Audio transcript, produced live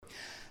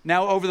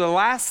Now, over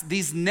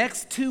these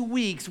next 2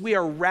 weeks, we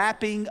are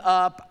wrapping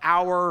up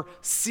our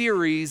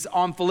series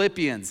on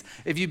Philippians.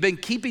 If you've been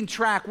keeping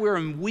track, we're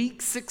in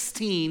week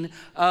 16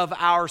 of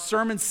our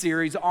sermon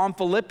series on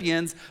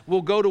Philippians.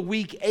 We'll go to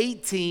week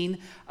 18,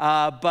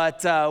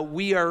 but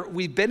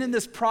we've been in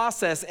this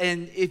process,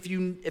 and if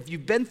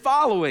you've been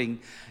following,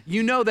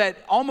 you know that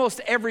almost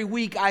every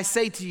week I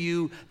say to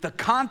you, the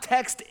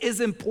context is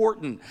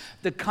important.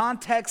 The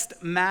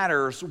context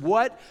matters.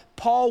 What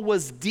Paul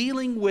was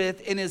dealing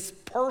with in his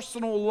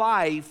personal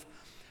life,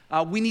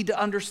 we need to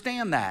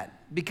understand that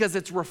because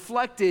it's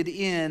reflected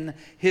in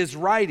his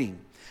writing.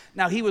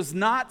 Now, he was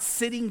not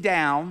sitting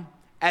down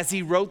as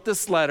he wrote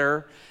this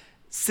letter,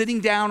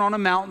 sitting down on a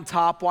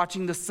mountaintop,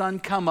 watching the sun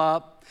come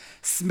up,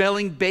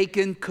 smelling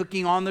bacon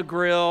cooking on the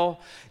grill,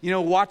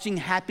 watching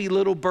happy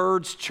little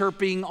birds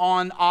chirping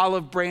on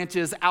olive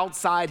branches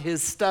outside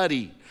his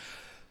study.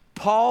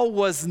 Paul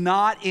was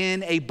not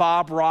in a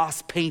Bob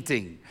Ross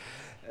painting.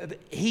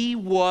 He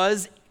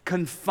was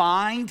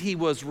confined, he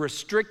was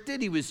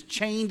restricted, he was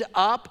chained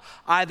up,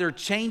 either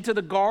chained to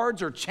the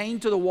guards or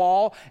chained to the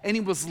wall, and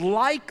he was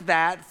like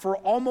that for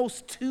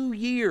almost 2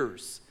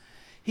 years.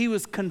 He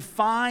was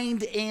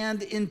confined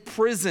and in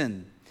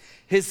prison.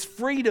 His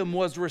freedom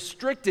was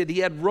restricted. He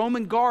had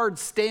Roman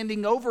guards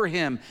standing over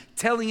him,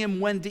 telling him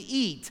when to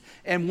eat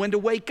and when to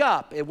wake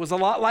up. It was a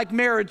lot like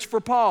marriage for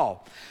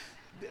Paul.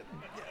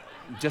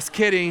 Just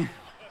kidding.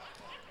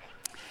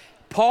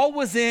 Paul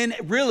was in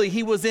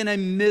a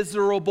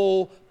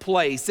miserable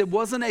place. It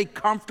wasn't a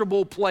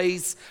comfortable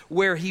place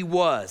where he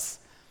was.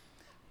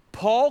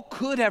 Paul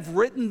could have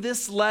written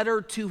this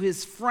letter to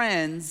his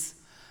friends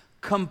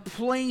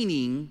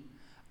complaining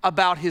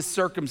about his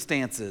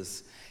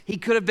circumstances. He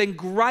could have been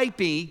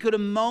griping. He could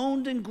have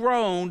moaned and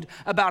groaned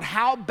about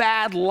how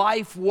bad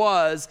life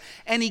was.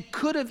 And he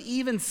could have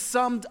even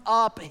summed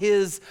up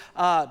his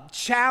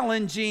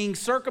challenging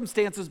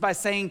circumstances by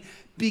saying,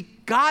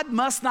 God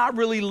must not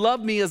really love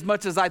me as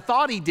much as I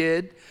thought he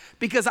did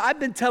because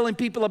I've been telling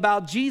people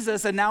about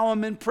Jesus and now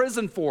I'm in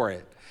prison for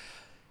it.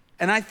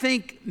 And I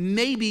think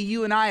maybe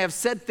you and I have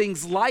said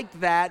things like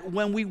that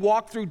when we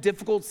walk through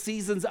difficult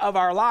seasons of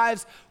our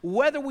lives,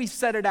 whether we've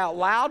said it out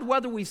loud,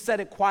 whether we've said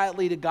it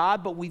quietly to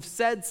God, but we've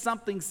said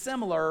something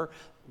similar.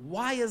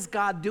 Why is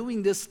God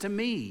doing this to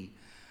me?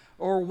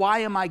 Or why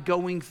am I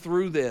going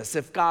through this?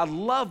 If God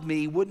loved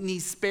me, wouldn't he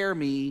spare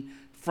me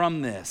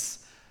from this?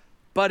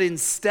 But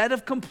instead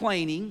of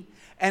complaining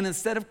and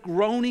instead of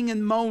groaning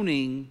and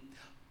moaning,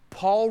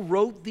 Paul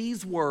wrote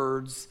these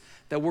words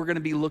that we're going to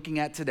be looking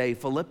at today,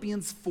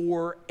 Philippians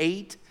 4,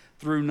 8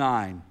 through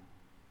 9.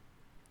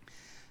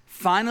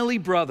 Finally,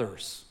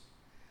 brothers,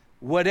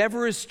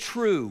 whatever is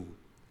true,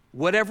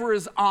 whatever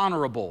is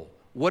honorable,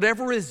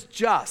 whatever is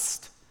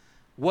just,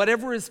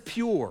 whatever is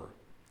pure,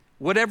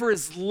 whatever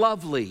is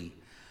lovely,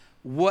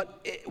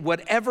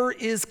 whatever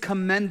is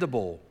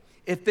commendable,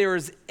 if there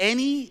is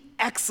any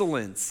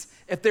excellence,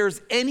 if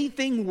there's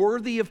anything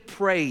worthy of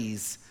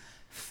praise,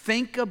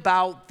 think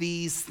about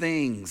these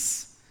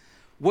things.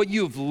 What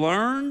you've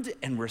learned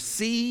and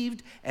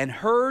received and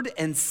heard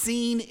and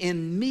seen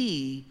in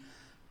me,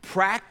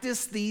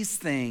 practice these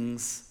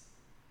things,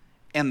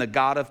 and the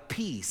God of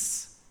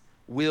peace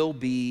will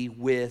be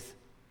with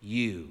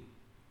you.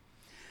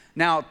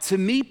 Now, to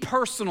me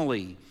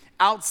personally,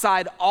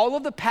 outside all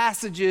of the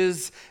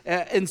passages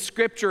in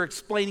Scripture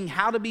explaining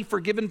how to be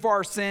forgiven for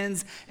our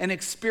sins and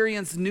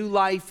experience new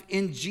life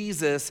in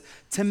Jesus,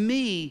 to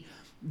me,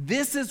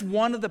 this is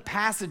one of the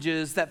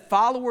passages that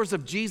followers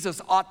of Jesus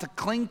ought to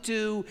cling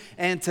to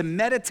and to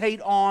meditate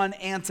on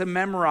and to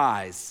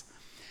memorize.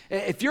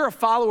 If you're a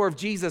follower of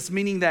Jesus,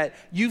 meaning that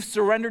you've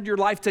surrendered your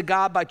life to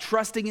God by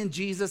trusting in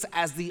Jesus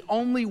as the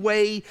only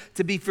way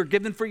to be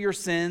forgiven for your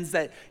sins,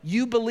 that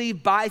you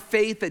believe by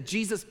faith that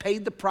Jesus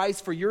paid the price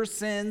for your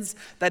sins,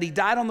 that he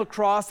died on the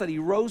cross, that he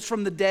rose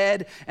from the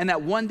dead, and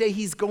that one day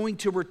he's going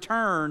to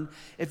return,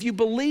 if you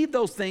believe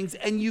those things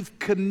and you've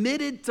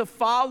committed to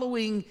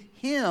following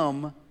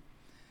him,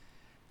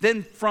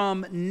 then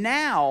from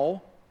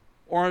now,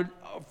 or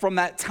from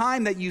that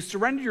time that you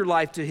surrender your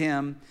life to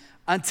him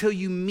until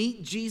you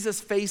meet Jesus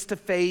face to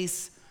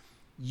face,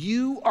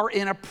 you are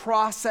in a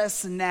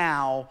process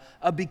now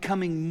of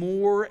becoming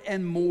more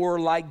and more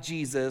like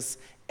Jesus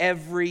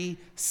every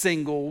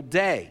single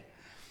day.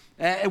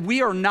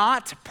 We are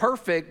not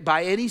perfect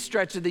by any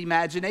stretch of the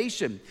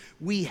imagination.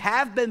 We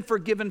have been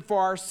forgiven for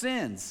our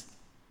sins.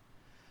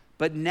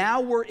 But now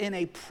we're in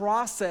a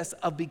process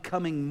of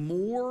becoming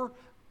more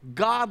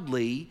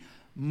godly,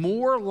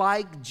 more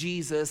like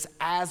Jesus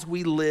as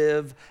we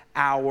live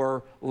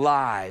our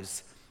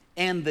lives.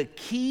 And the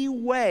key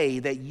way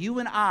that you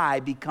and I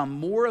become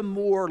more and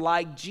more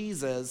like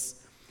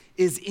Jesus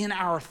is in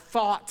our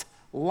thought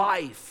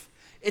life.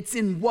 It's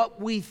in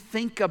what we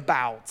think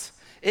about.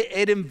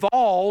 It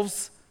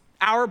involves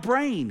our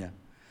brain.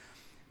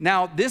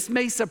 Now, this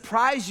may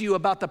surprise you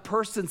about the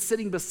person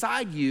sitting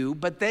beside you,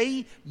 but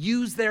they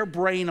use their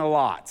brain a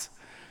lot.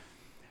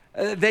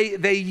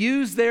 They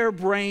use their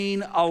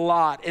brain a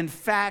lot. In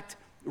fact,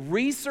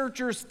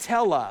 researchers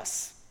tell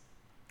us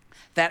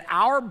that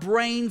our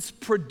brains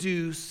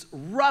produce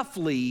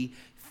roughly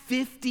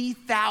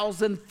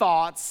 50,000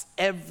 thoughts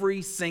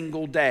every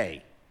single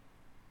day.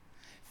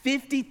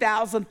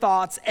 50,000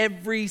 thoughts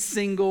every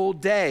single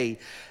day.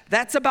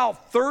 That's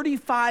about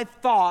 35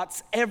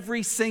 thoughts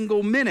every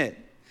single minute.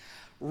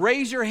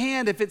 Raise your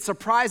hand if it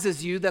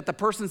surprises you that the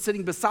person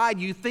sitting beside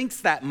you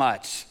thinks that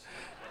much.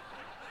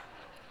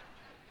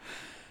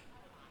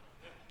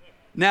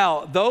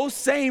 Now, those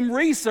same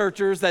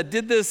researchers that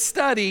did this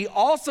study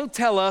also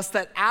tell us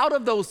that out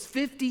of those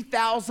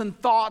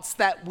 50,000 thoughts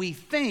that we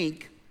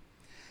think,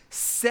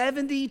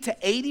 70 to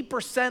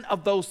 80%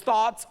 of those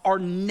thoughts are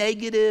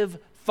negative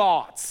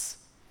thoughts.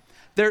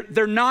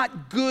 They're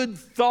not good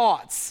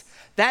thoughts.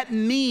 That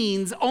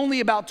means only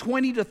about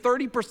 20 to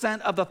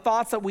 30% of the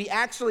thoughts that we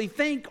actually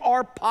think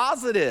are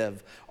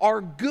positive,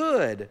 are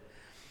good.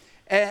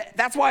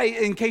 That's why,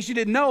 in case you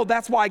didn't know,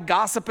 that's why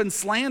gossip and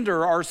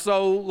slander are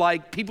so,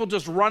 like, people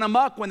just run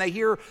amok when they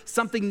hear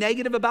something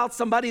negative about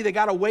somebody. They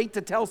got to wait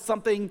to tell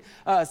somebody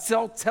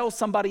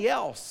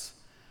else,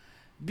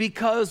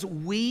 because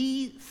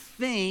we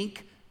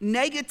think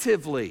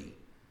negatively.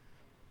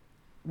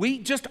 We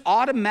just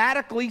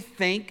automatically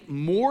think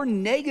more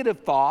negative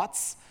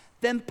thoughts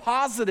than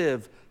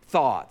positive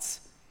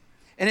thoughts.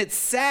 And it's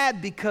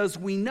sad because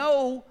we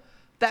know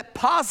that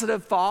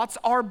positive thoughts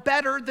are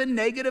better than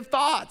negative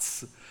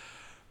thoughts.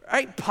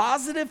 Right?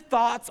 Positive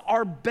thoughts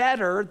are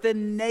better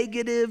than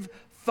negative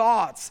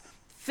thoughts.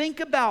 Think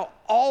about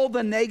all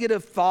the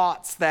negative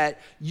thoughts that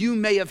you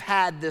may have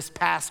had this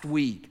past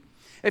week.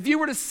 If you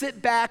were to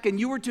sit back and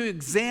you were to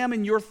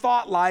examine your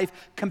thought life,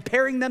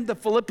 comparing them to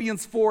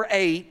Philippians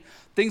 4:8,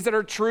 things that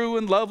are true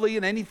and lovely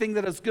and anything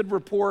that has good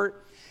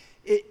report,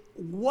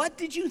 what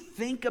did you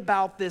think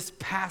about this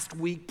past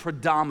week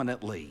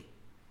predominantly?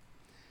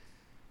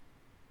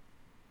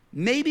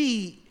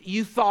 Maybe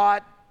you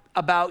thought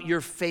about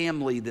your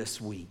family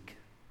this week.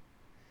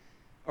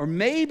 Or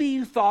maybe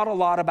you thought a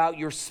lot about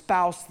your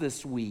spouse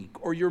this week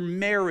or your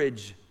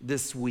marriage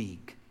this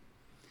week.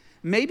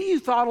 Maybe you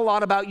thought a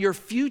lot about your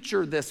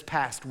future this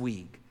past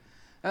week.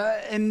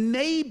 And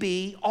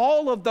maybe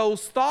all of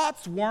those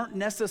thoughts weren't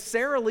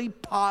necessarily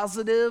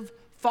positive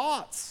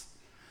thoughts.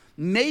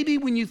 Maybe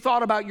when you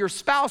thought about your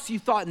spouse, you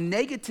thought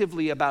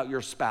negatively about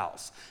your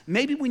spouse.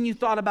 Maybe when you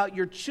thought about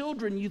your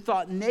children, you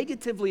thought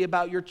negatively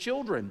about your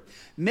children.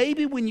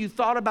 Maybe when you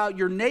thought about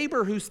your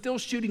neighbor who's still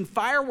shooting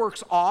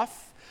fireworks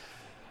off,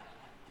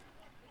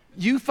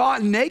 you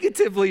thought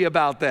negatively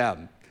about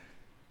them.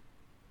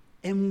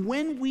 And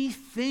when we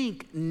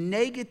think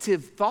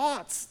negative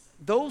thoughts,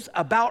 those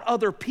about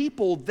other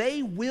people,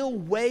 they will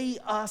weigh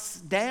us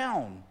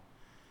down.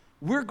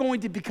 We're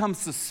going to become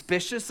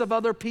suspicious of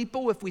other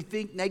people if we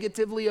think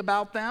negatively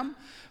about them.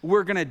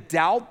 We're going to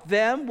doubt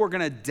them. We're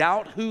going to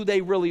doubt who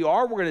they really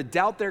are. We're going to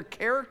doubt their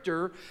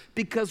character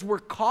because we're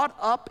caught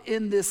up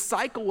in this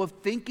cycle of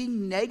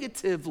thinking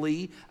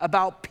negatively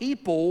about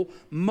people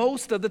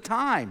most of the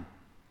time.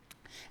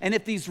 And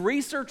if these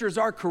researchers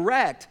are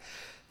correct,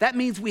 that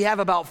means we have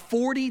about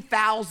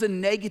 40,000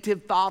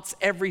 negative thoughts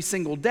every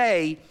single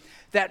day.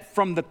 That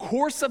from the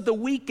course of the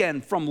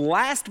weekend, from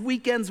last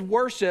weekend's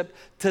worship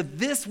to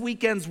this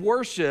weekend's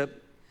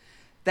worship,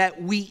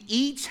 that we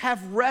each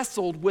have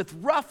wrestled with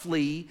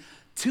roughly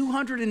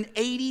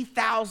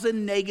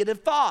 280,000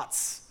 negative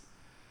thoughts.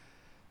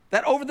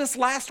 That over this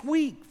last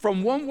week,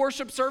 from one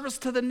worship service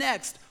to the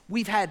next,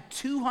 we've had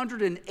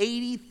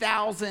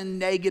 280,000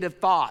 negative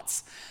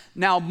thoughts.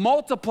 Now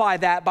multiply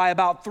that by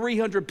about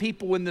 300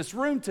 people in this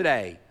room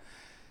today.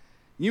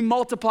 You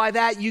multiply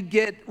that, you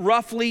get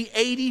roughly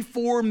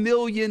 84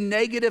 million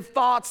negative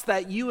thoughts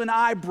that you and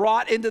I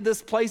brought into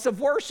this place of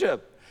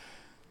worship.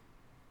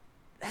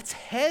 That's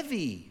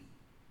heavy.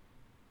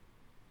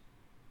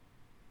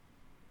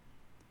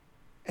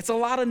 It's a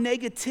lot of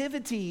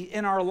negativity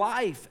in our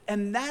life,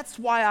 and that's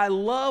why I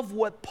love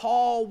what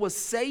Paul was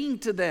saying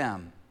to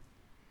them.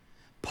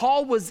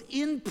 Paul was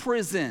in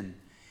prison.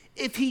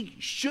 If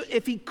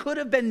he could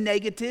have been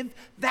negative,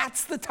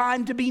 that's the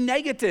time to be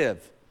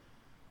negative.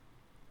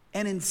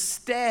 And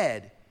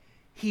instead,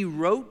 he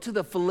wrote to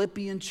the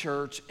Philippian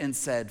church and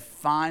said,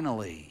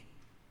 finally,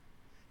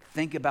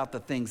 think about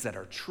the things that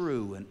are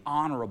true and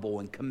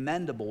honorable and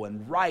commendable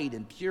and right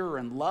and pure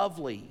and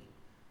lovely.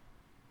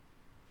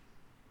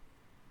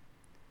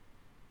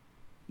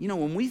 You know,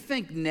 when we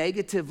think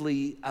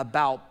negatively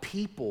about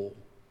people,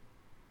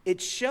 it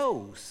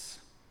shows.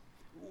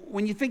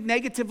 When you think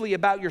negatively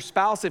about your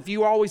spouse, if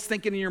you're always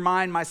thinking in your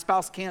mind, my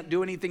spouse can't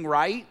do anything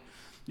right,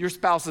 your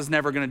spouse is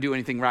never going to do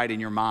anything right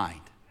in your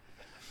mind.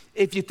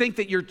 If you think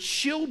that your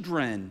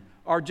children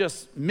are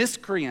just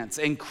miscreants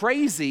and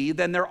crazy,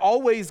 then they're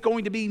always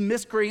going to be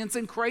miscreants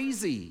and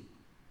crazy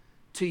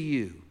to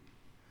you.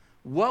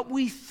 What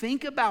we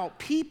think about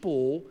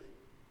people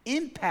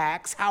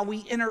impacts how we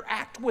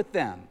interact with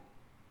them.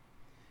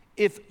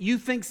 If you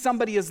think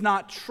somebody is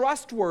not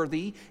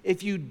trustworthy,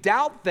 if you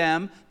doubt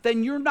them,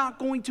 then you're not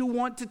going to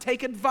want to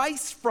take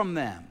advice from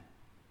them.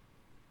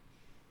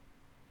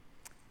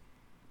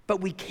 But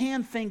we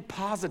can think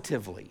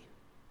positively.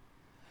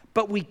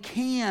 But we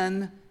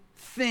can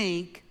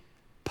think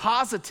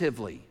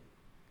positively.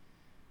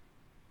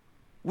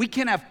 We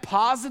can have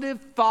positive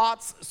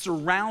thoughts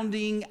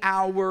surrounding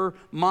our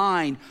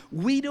mind.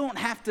 We don't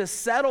have to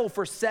settle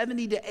for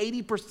 70 to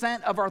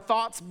 80% of our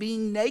thoughts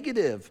being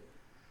negative.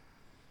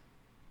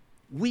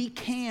 We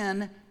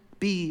can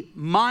be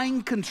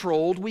mind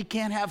controlled, we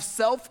can have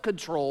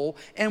self-control,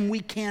 and we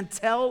can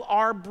tell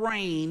our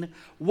brain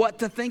what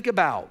to think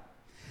about.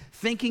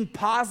 Thinking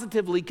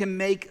positively can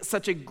make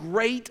such a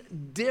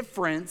great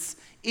difference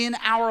in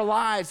our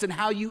lives and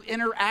how you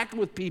interact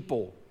with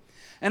people.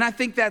 And I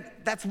think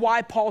that's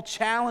why Paul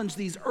challenged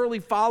these early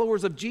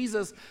followers of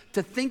Jesus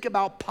to think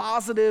about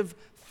positive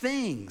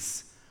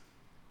things.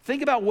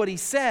 Think about what he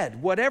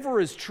said. Whatever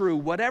is true,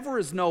 whatever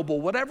is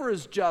noble, whatever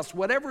is just,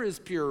 whatever is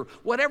pure,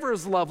 whatever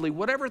is lovely,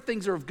 whatever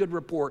things are of good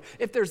report,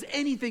 if there's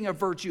anything of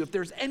virtue, if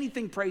there's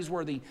anything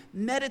praiseworthy,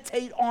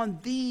 meditate on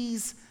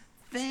these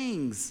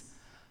things.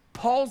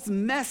 Paul's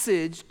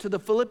message to the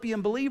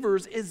Philippian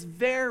believers is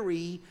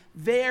very,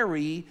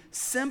 very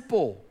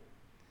simple.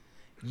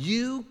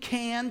 You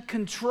can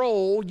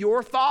control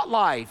your thought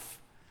life.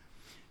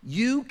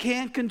 You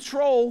can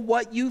control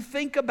what you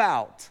think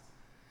about.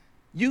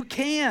 You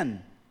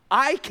can.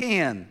 I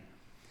can.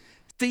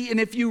 See, and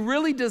if you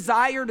really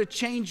desire to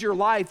change your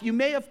life, you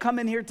may have come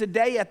in here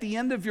today at the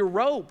end of your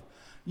rope.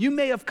 You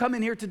may have come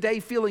in here today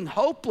feeling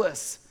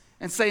hopeless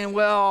and saying,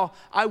 well,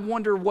 I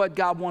wonder what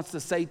God wants to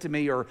say to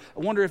me, or I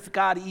wonder if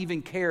God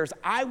even cares.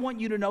 I want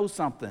you to know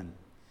something.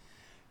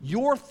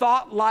 Your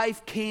thought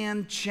life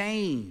can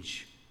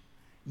change.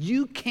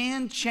 You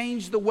can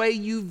change the way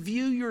you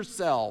view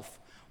yourself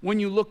when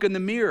you look in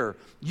the mirror.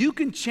 You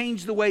can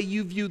change the way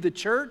you view the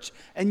church,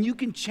 and you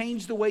can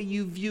change the way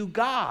you view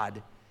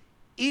God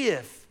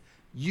if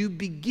you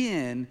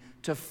begin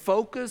to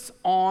focus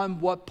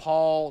on what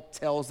Paul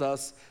tells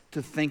us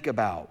to think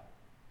about.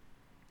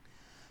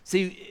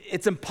 See,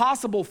 it's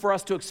impossible for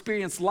us to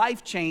experience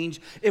life change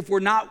if we're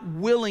not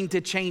willing to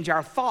change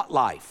our thought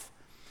life.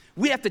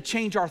 We have to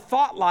change our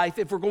thought life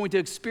if we're going to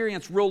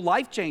experience real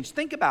life change.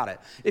 Think about it.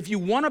 If you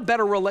want a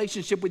better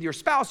relationship with your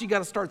spouse, you got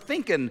to start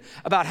thinking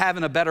about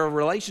having a better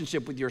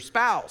relationship with your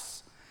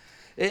spouse.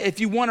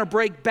 If you want to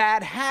break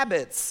bad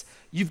habits,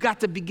 you've got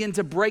to begin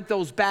to break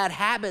those bad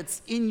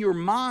habits in your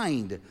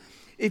mind.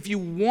 If you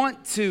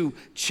want to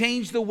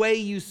change the way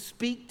you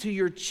speak to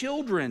your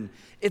children,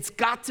 it's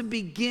got to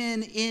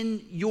begin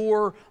in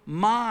your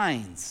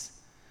minds.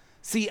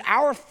 See,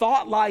 our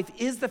thought life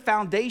is the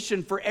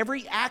foundation for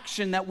every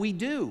action that we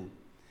do.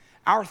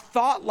 Our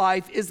thought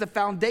life is the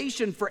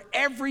foundation for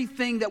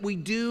everything that we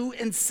do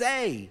and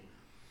say.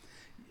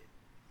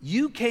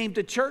 You came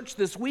to church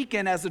this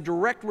weekend as a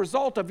direct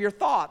result of your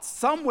thoughts.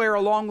 Somewhere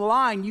along the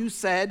line, you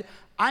said,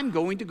 I'm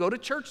going to go to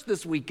church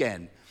this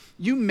weekend.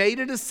 You made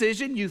a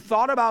decision, you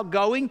thought about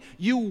going,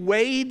 you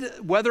weighed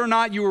whether or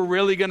not you were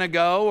really going to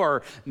go,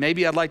 or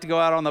maybe I'd like to go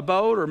out on the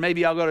boat, or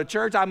maybe I'll go to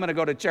church. I'm going to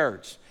go to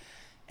church.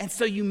 And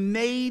so you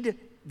made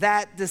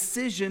that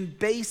decision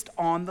based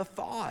on the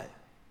thought.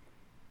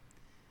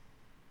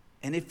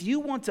 And if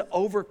you want to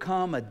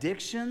overcome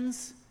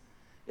addictions,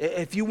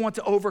 if you want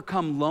to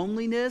overcome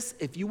loneliness,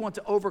 if you want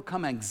to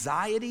overcome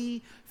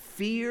anxiety,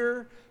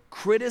 fear,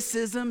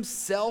 criticism,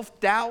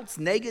 self-doubts,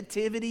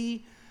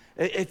 negativity,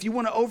 if you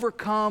want to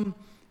overcome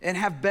and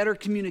have better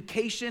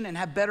communication and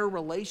have better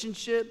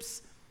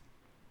relationships,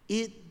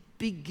 it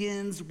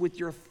begins with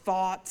your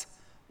thought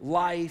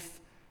life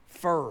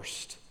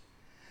first.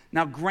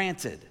 Now,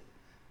 granted,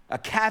 a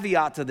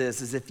caveat to this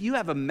is if you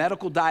have a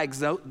medical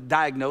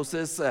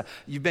diagnosis,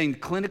 you've been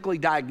clinically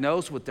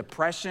diagnosed with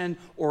depression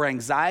or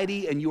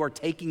anxiety and you are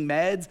taking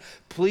meds,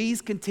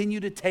 please continue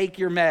to take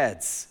your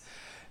meds.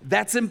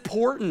 That's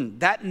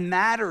important. That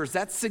matters.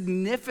 That's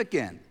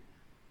significant.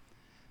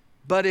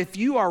 But if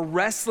you are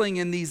wrestling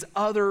in these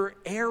other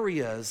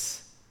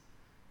areas,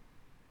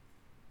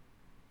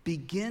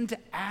 begin to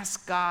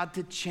ask God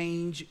to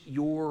change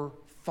your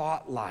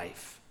thought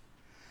life.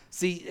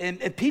 See,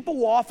 and people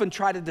will often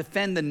try to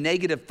defend the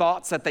negative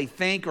thoughts that they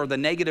think or the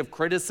negative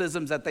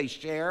criticisms that they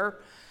share,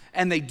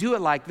 and they do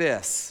it like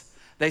this.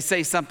 They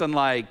say something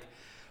like,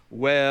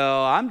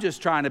 well, I'm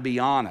just trying to be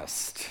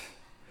honest.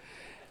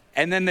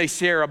 And then they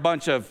share a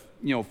bunch of,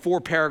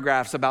 4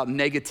 paragraphs about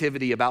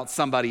negativity about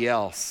somebody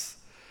else.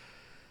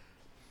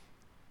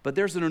 But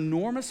there's an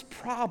enormous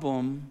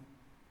problem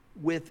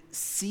with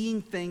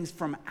seeing things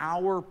from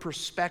our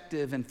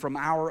perspective and from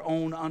our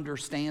own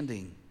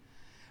understanding.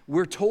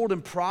 We're told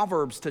in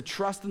Proverbs to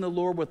trust in the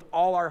Lord with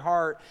all our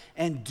heart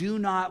and do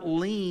not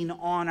lean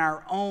on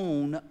our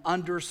own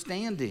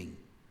understanding.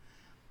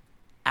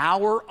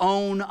 Our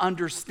own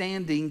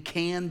understanding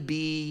can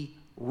be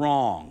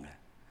wrong.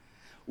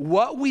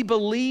 What we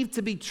believe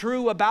to be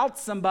true about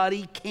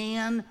somebody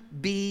can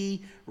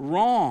be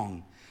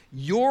wrong.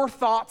 Your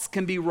thoughts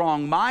can be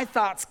wrong. My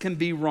thoughts can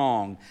be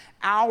wrong.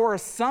 Our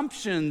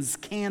assumptions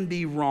can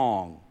be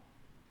wrong.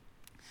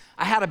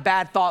 I had a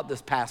bad thought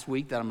this past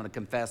week that I'm going to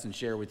confess and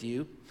share with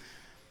you.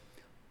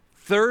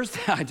 Thursday,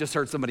 I just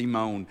heard somebody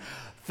moan.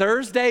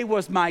 Thursday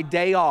was my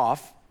day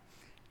off,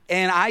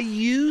 and I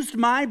used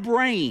my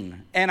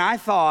brain, and I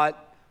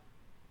thought,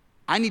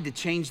 I need to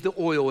change the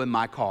oil in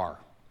my car.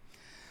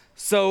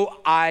 So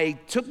I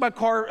took my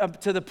car up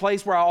to the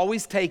place where I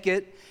always take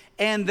it,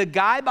 and the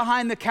guy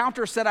behind the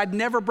counter said I'd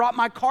never brought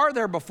my car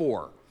there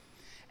before.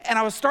 And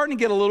I was starting to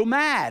get a little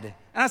mad.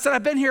 And I said,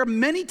 I've been here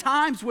many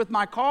times with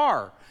my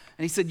car.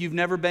 And he said, you've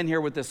never been here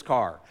with this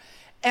car.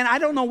 And I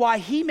don't know why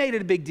he made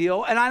it a big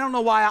deal, and I don't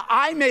know why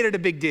I made it a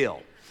big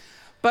deal.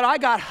 But I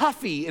got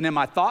huffy, and in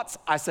my thoughts,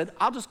 I said,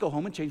 I'll just go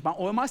home and change my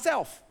oil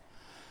myself.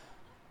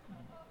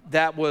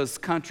 That was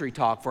country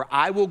talk for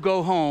I will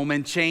go home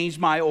and change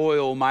my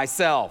oil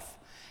myself.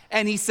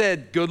 And he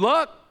said, good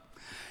luck.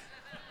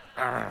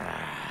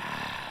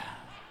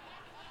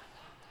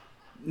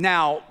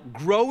 Now,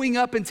 growing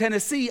up in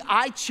Tennessee,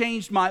 I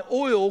changed my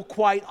oil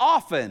quite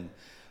often.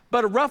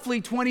 But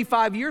roughly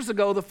 25 years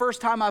ago, the first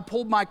time I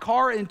pulled my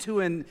car into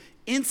an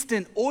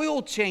instant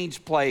oil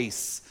change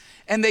place,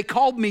 and they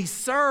called me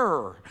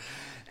sir.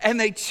 And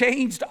they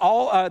checked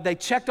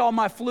all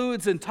my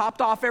fluids and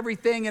topped off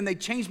everything, and they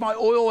changed my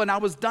oil, and I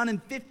was done in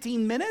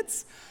 15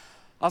 minutes.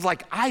 I was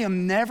like, I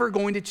am never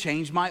going to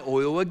change my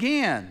oil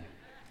again.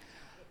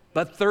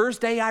 But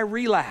Thursday, I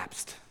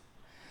relapsed.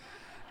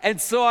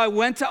 And so I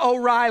went to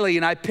O'Reilly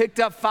and I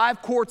picked up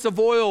 5 quarts of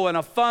oil and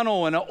a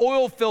funnel and an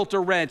oil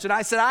filter wrench. And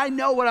I said, I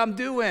know what I'm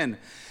doing.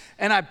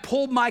 And I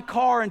pulled my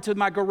car into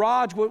my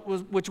garage,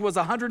 which was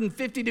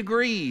 150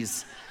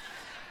 degrees.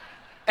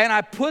 And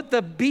I put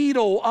the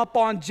Beetle up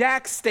on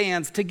jack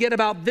stands to get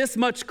about this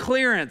much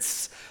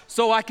clearance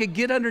so I could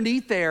get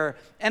underneath there.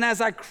 And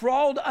as I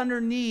crawled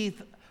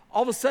underneath,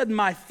 all of a sudden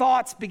my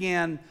thoughts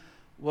began,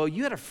 well,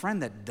 you had a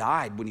friend that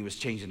died when he was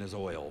changing his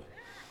oil.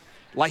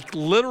 Like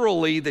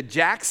literally the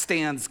jack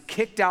stands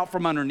kicked out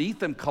from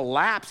underneath him,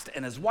 collapsed,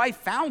 and his wife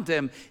found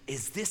him.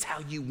 Is this how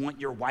you want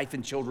your wife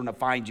and children to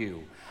find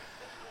you?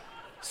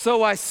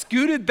 So I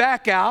scooted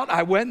back out.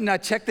 I went and I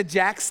checked the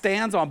jack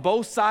stands on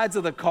both sides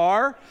of the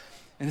car.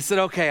 And I said,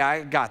 okay,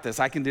 I got this.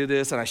 I can do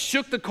this. And I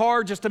shook the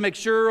car just to make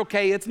sure,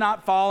 okay, it's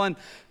not falling.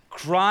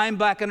 Climbed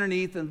back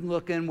underneath and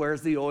looking,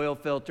 where's the oil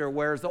filter?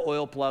 Where's the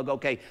oil plug?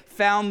 Okay,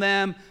 found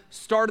them,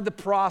 started the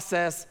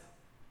process.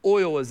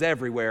 Oil is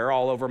everywhere,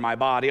 all over my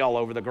body, all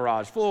over the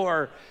garage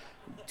floor.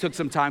 Took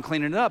some time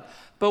cleaning it up.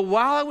 But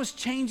while I was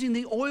changing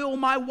the oil,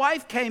 my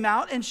wife came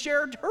out and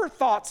shared her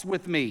thoughts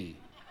with me.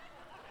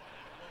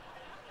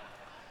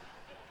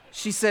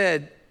 She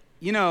said,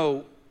 you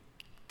know,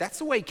 that's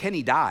the way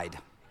Kenny died.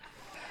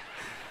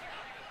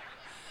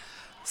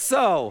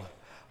 So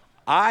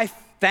I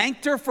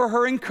thanked her for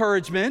her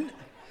encouragement,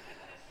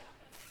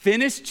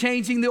 finished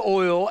changing the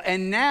oil,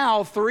 and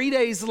now 4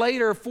 days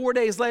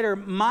later,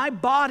 my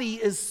body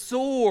is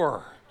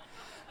sore.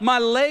 My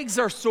legs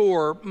are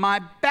sore, my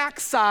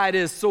backside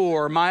is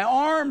sore, my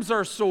arms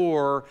are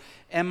sore,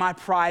 and my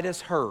pride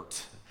is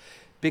hurt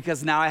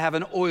because now I have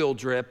an oil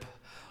drip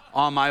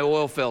on my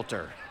oil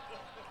filter.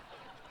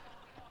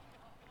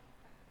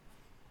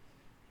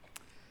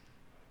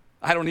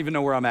 I don't even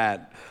know where I'm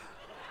at.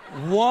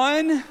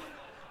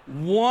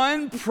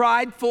 One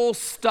prideful,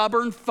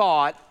 stubborn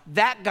thought,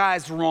 that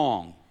guy's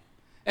wrong.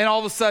 And all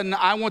of a sudden,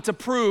 I want to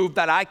prove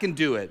that I can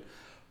do it.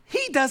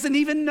 He doesn't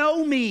even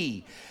know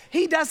me.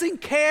 He doesn't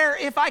care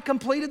if I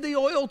completed the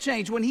oil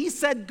change. When he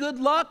said good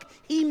luck,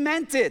 he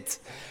meant it.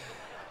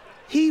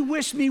 He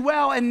wished me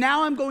well, and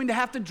now I'm going to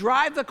have to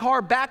drive the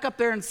car back up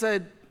there and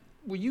said,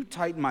 will you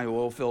tighten my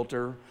oil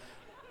filter?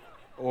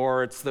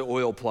 Or it's the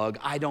oil plug.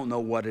 I don't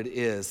know what it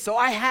is. So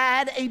I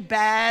had a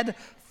bad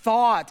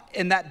thought,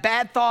 and that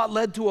bad thought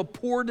led to a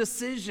poor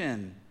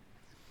decision.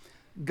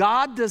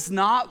 God does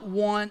not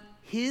want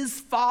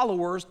his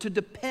followers to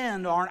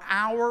depend on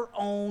our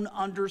own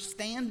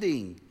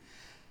understanding.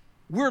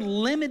 We're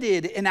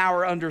limited in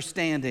our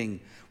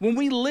understanding. When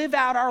we live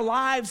out our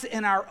lives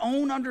in our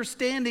own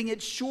understanding,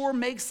 it sure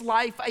makes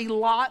life a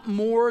lot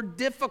more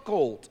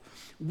difficult.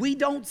 We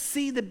don't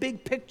see the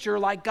big picture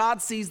like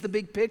God sees the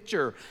big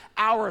picture.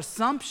 Our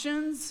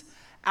assumptions,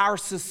 our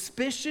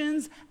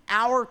suspicions,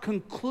 our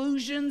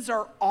conclusions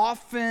are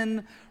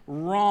often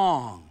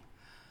wrong.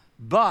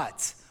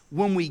 But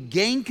when we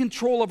gain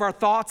control of our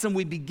thoughts and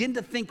we begin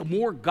to think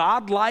more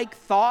God-like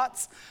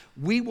thoughts,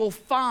 we will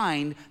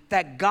find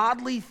that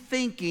godly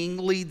thinking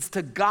leads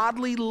to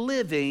godly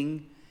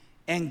living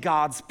and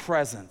God's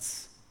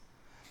presence.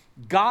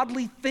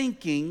 Godly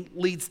thinking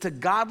leads to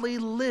godly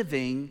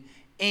living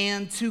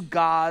and to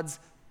God's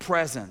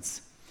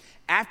presence.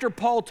 After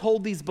Paul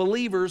told these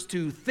believers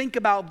to think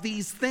about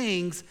these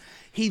things,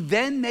 he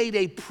then made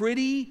a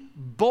pretty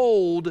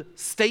bold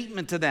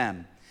statement to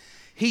them.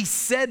 He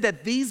said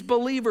that these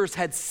believers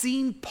had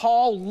seen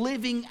Paul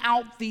living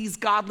out these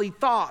godly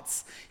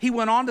thoughts. He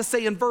went on to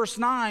say in verse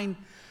 9,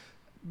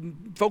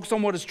 focus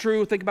on what is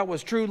true, think about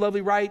what's true,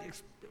 lovely, right.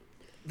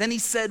 Then he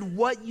said,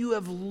 what you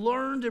have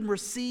learned and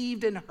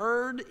received and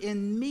heard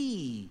in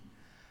me,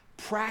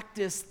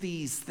 practice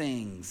these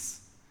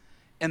things,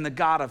 and the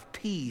God of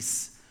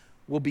peace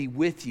will be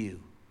with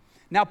you.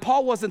 Now,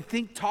 Paul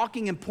wasn't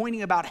talking and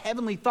pointing about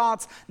heavenly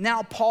thoughts.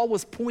 Now, Paul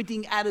was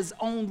pointing at his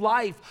own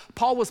life.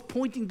 Paul was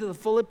pointing to the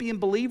Philippian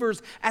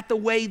believers at the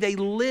way they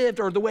lived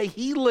or the way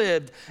he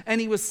lived. And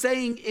he was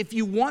saying, if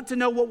you want to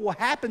know what will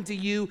happen to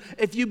you,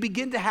 if you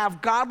begin to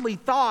have godly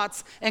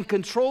thoughts and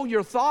control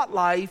your thought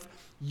life,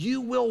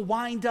 you will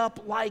wind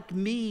up like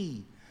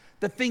me.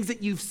 The things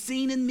that you've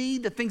seen in me,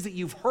 the things that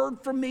you've heard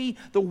from me,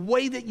 the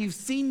way that you've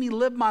seen me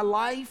live my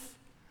life,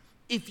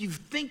 if you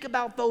think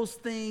about those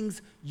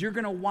things, you're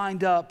going to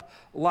wind up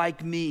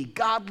like me.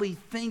 Godly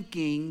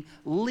thinking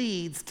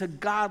leads to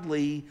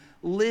godly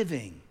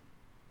living.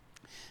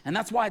 And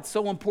that's why it's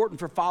so important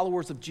for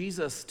followers of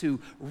Jesus to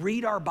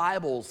read our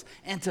Bibles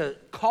and to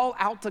call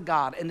out to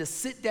God and to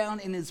sit down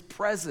in his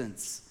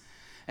presence.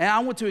 And I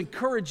want to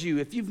encourage you,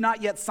 if you've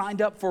not yet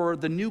signed up for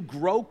the new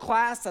Grow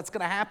class that's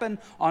going to happen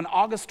on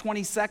August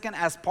 22nd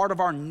as part of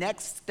our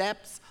Next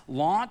Steps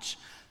launch,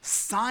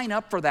 sign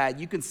up for that.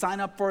 You can sign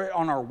up for it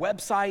on our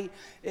website.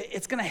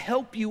 It's going to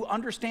help you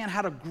understand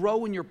how to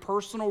grow in your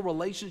personal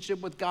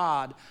relationship with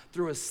God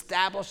through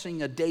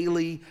establishing a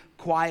daily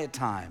quiet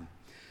time.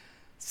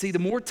 See, the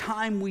more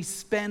time we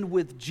spend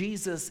with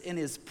Jesus in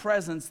his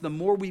presence, the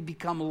more we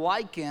become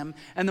like him.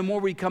 And the more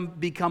we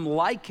become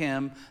like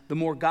him, the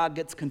more God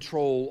gets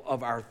control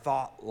of our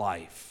thought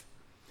life.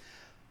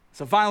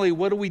 So finally,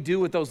 what do we do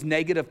with those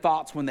negative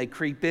thoughts when they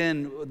creep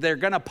in? They're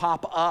going to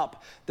pop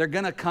up. They're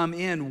going to come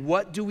in.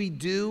 What do we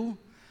do?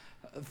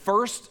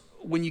 First,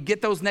 when you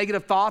get those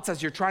negative thoughts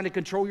as you're trying to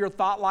control your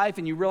thought life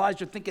and you realize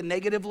you're thinking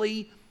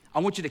negatively, I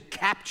want you to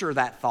capture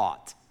that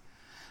thought.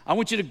 I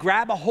want you to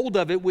grab a hold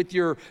of it with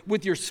your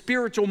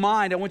spiritual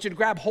mind. I want you to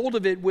grab hold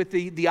of it with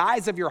the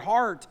eyes of your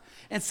heart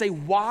and say,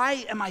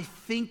 why am I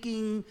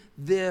thinking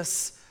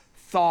this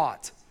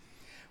thought?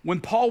 When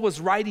Paul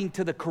was writing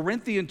to the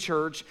Corinthian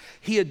church,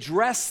 he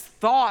addressed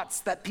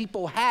thoughts that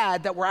people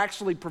had that were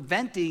actually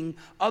preventing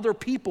other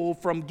people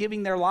from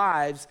giving their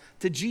lives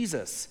to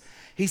Jesus.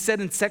 He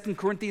said in 2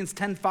 Corinthians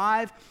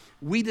 10:5,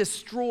 we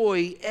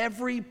destroy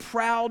every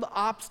proud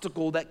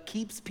obstacle that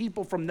keeps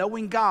people from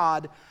knowing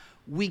God.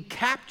 We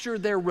capture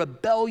their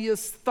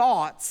rebellious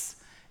thoughts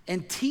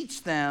and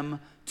teach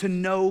them to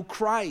know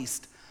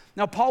Christ.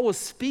 Now, Paul was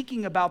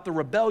speaking about the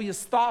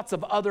rebellious thoughts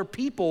of other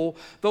people.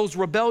 Those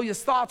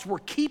rebellious thoughts were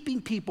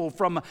keeping people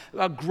from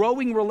a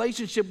growing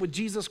relationship with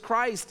Jesus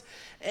Christ.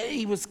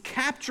 He was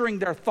capturing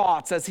their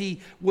thoughts as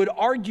he would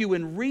argue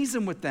and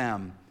reason with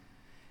them.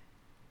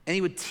 And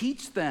he would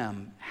teach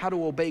them how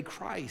to obey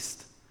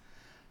Christ.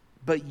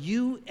 But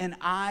you and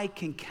I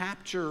can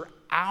capture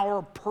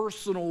our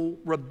personal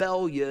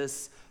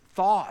rebellious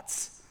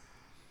thoughts.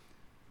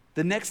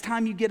 The next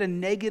time you get a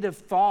negative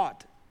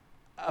thought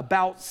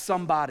about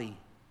somebody,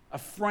 a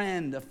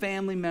friend, a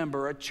family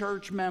member, a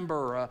church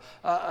member,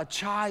 a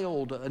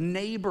child, a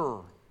neighbor,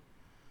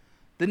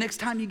 the next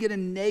time you get a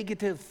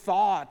negative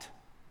thought,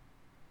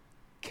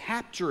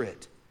 capture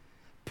it,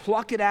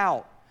 pluck it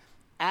out.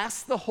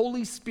 Ask the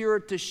Holy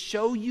Spirit to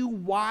show you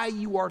why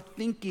you are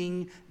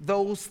thinking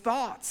those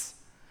thoughts.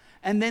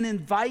 And then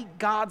invite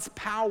God's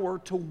power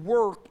to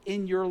work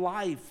in your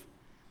life.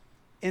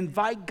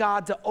 Invite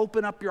God to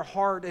open up your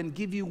heart and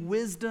give you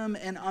wisdom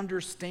and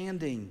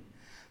understanding.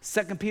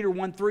 2 Peter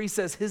 1:3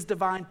 says, his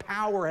divine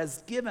power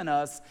has given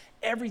us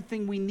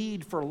everything we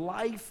need for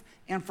life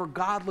and for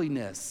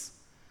godliness.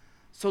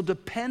 So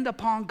depend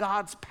upon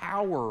God's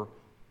power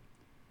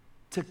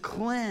to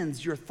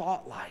cleanse your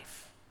thought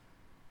life.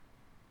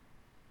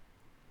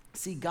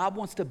 See, God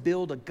wants to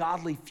build a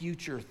godly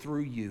future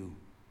through you.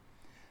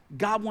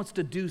 God wants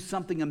to do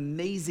something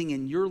amazing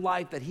in your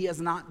life that he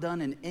has not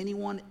done in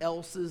anyone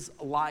else's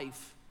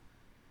life.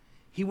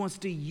 He wants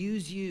to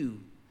use you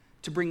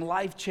to bring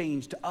life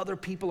change to other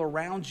people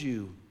around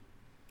you.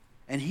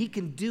 And he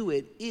can do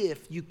it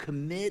if you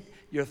commit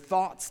your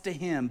thoughts to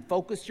him,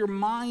 focus your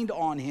mind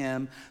on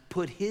him,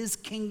 put his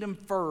kingdom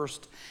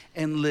first,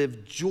 and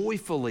live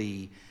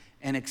joyfully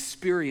and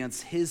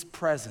experience his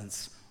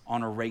presence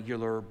on a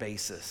regular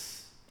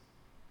basis.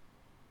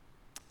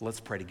 Let's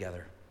pray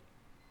together.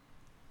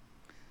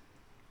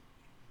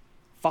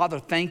 Father,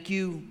 thank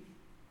you.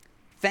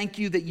 Thank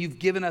you that you've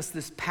given us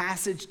this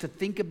passage to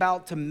think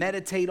about, to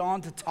meditate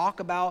on, to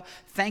talk about.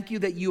 Thank you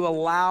that you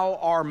allow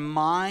our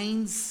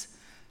minds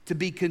to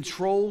be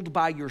controlled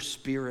by your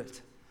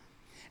Spirit.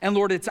 And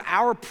Lord, it's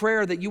our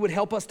prayer that you would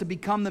help us to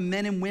become the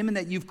men and women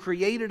that you've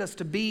created us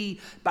to be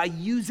by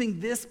using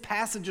this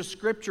passage of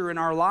Scripture in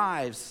our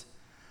lives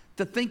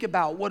to think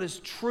about what is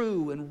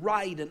true and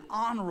right and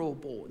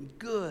honorable and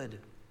good,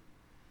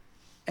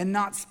 and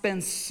not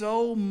spend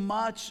so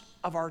much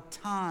of our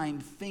time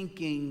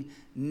thinking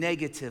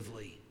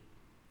negatively.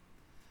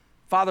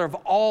 Father, of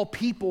all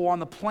people on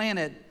the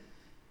planet,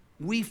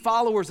 we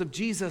followers of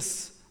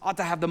Jesus ought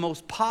to have the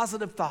most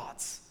positive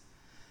thoughts.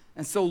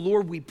 And so,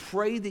 Lord, we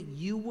pray that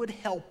you would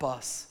help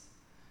us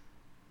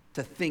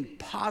to think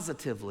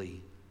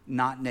positively,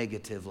 not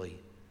negatively,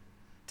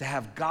 to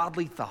have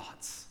godly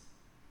thoughts,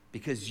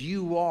 because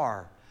you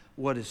are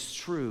what is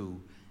true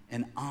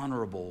and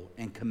honorable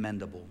and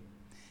commendable.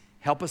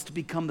 Help us to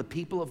become the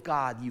people of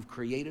God you've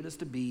created us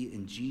to be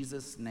in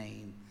Jesus'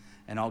 name.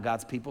 And all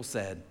God's people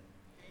said,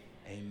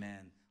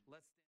 amen.